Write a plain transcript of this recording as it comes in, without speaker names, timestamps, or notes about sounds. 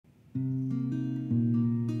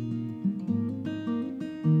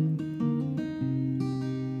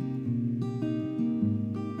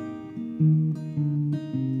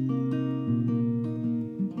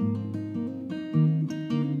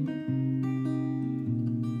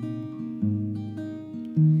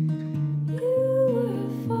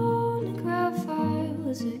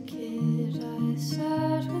As a kid, I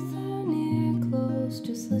sat with an ear closed,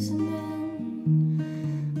 just listening.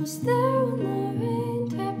 Was there when the rain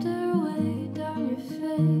tapped her way down your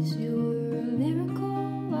face? You were a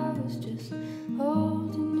miracle, I was just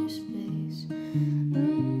holding your space.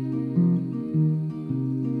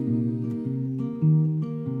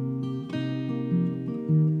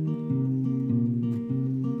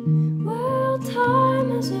 Well, time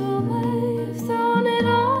has a way of throwing it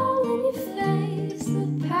all in your face. The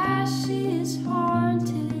past, she is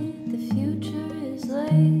haunted, the future is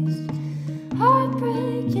laced.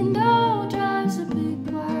 Heartbreak, you know, drives a big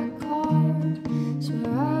black car. Swear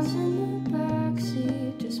I was in the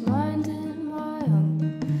backseat, just minding my own.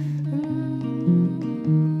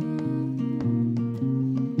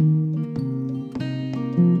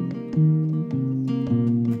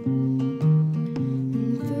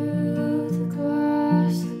 And through the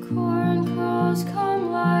grass, the corn crows come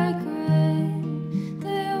like rain.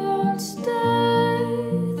 They won't stay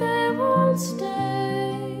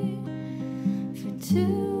for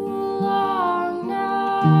too long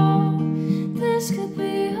now. This could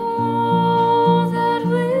be all that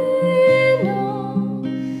we know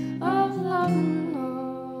of love and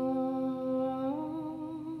home.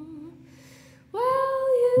 Well,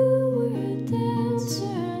 you were a dancer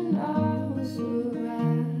and I was a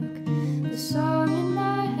wreck. The song in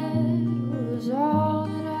my head was all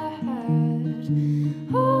that I had.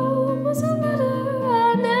 Oh, it was a letter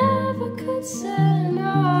I never could send.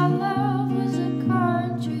 Our love was a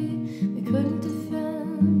country we couldn't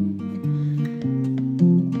defend.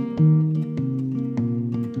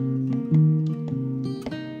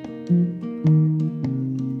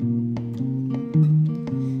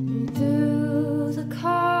 And through the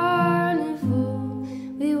carnival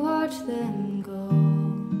we watched them go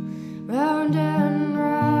round and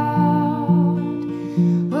round.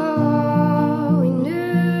 Oh, we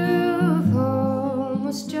knew if home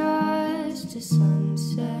was just a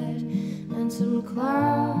sunset and some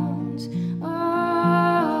clouds. Oh,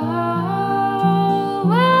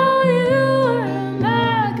 well, you were a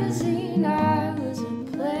magazine, I was a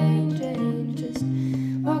plain Jane, just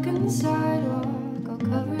walking the sidewalk all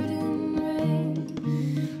covered in rain.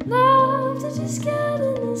 Love to just get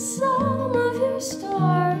into some of your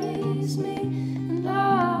stories, me and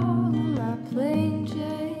all of my plain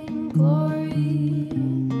Jane glory.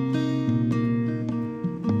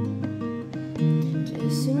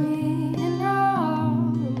 Just me and all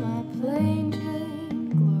of my plain Jane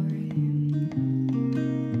glory.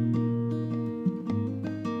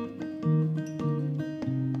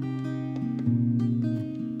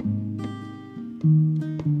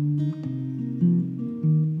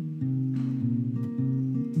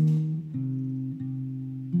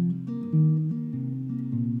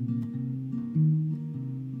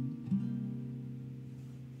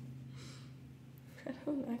 I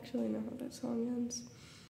don't actually know how that song ends.